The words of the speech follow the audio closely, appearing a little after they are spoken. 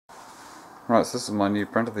Right, so this is my new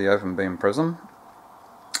printer, the Open Beam Prism,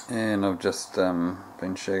 and I've just been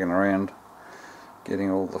shagging around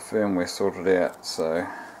getting all the firmware sorted out, so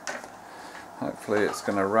hopefully it's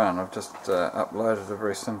going to run. I've just uploaded a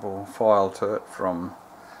very simple file to it from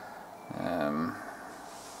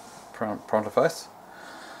Panucatt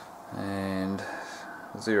and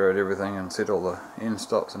zeroed everything and set all the end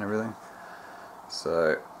stops and everything,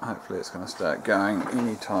 so hopefully it's going to start going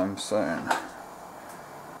anytime soon.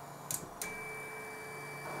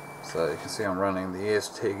 So you can see I'm running the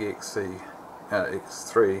Azteeg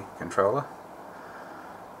X3 controller,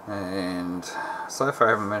 and so far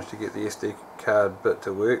I haven't managed to get the SD card bit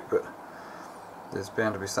to work, but there's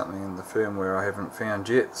bound to be something in the firmware I haven't found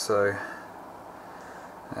yet. So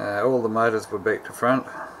all the motors were back to front,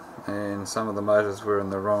 and some of the motors were in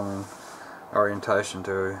the wrong orientation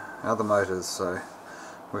to other motors, so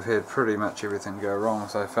we've had pretty much everything go wrong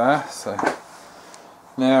so far. So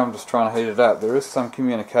now I'm just trying to heat it up. There is some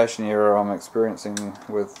communication error I'm experiencing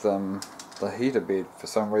with the heater bed for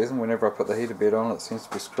some reason. Whenever I put the heater bed on, it seems to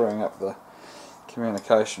be screwing up the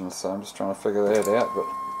communication, so I'm just trying to figure that out.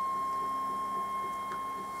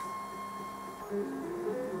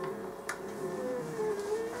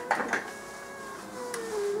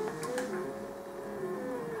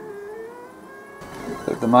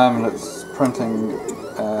 But at the moment it's printing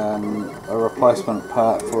a replacement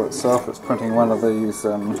part for itself. It's printing one of these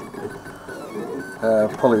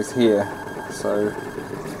pulleys here, so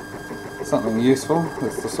something useful.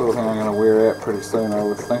 It's the sort of thing I'm going to wear out pretty soon, I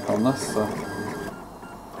would think, on this. So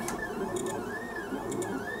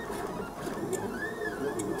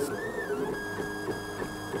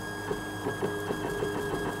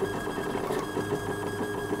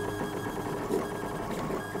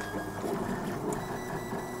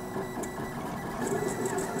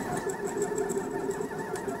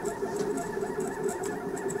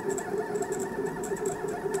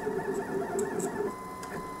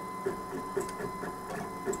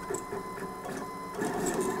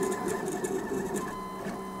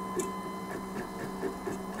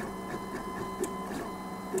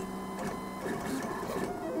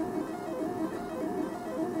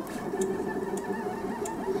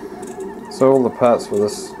So all the parts for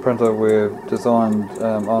this printer were designed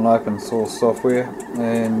on open source software,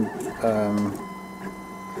 and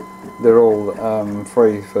they're all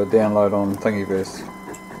free for download on Thingiverse.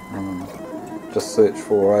 Just search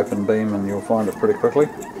for Open Beam and you'll find it pretty quickly,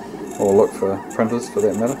 or look for printers for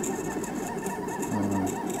that matter.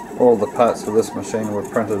 All the parts for this machine were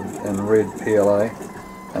printed in red PLA,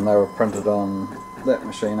 and they were printed on that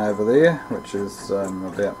machine over there, which is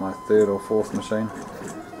about my third or fourth machine.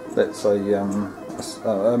 That's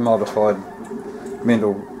a modified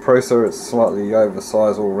Mendel processor. It's slightly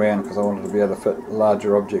oversized all round because I wanted to be able to fit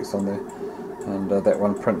larger objects on there, and that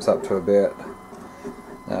one prints up to about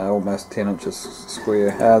almost 10 inches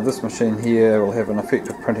square. This machine here will have an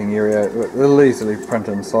effective printing area. It'll easily print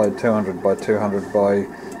inside 200 by 200 by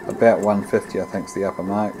about 150, I think is the upper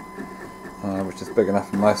mark, which is big enough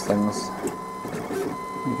for most things.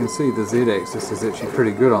 You can see the Z-axis is actually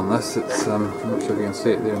pretty good on this. It's I'm not sure if you can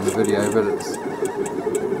see it there in the video, but it's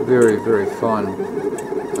very, very fine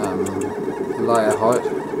layer height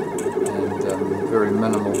and very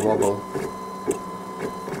minimal wobble,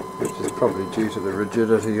 which is probably due to the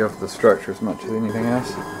rigidity of the structure as much as anything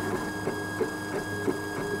else.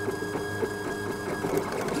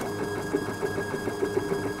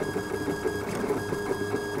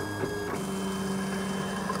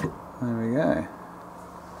 There we go.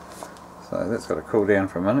 So that's got to cool down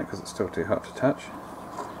for a minute because it's still too hot to touch.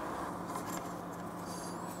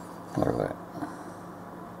 Look at that.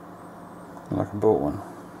 Like I bought one.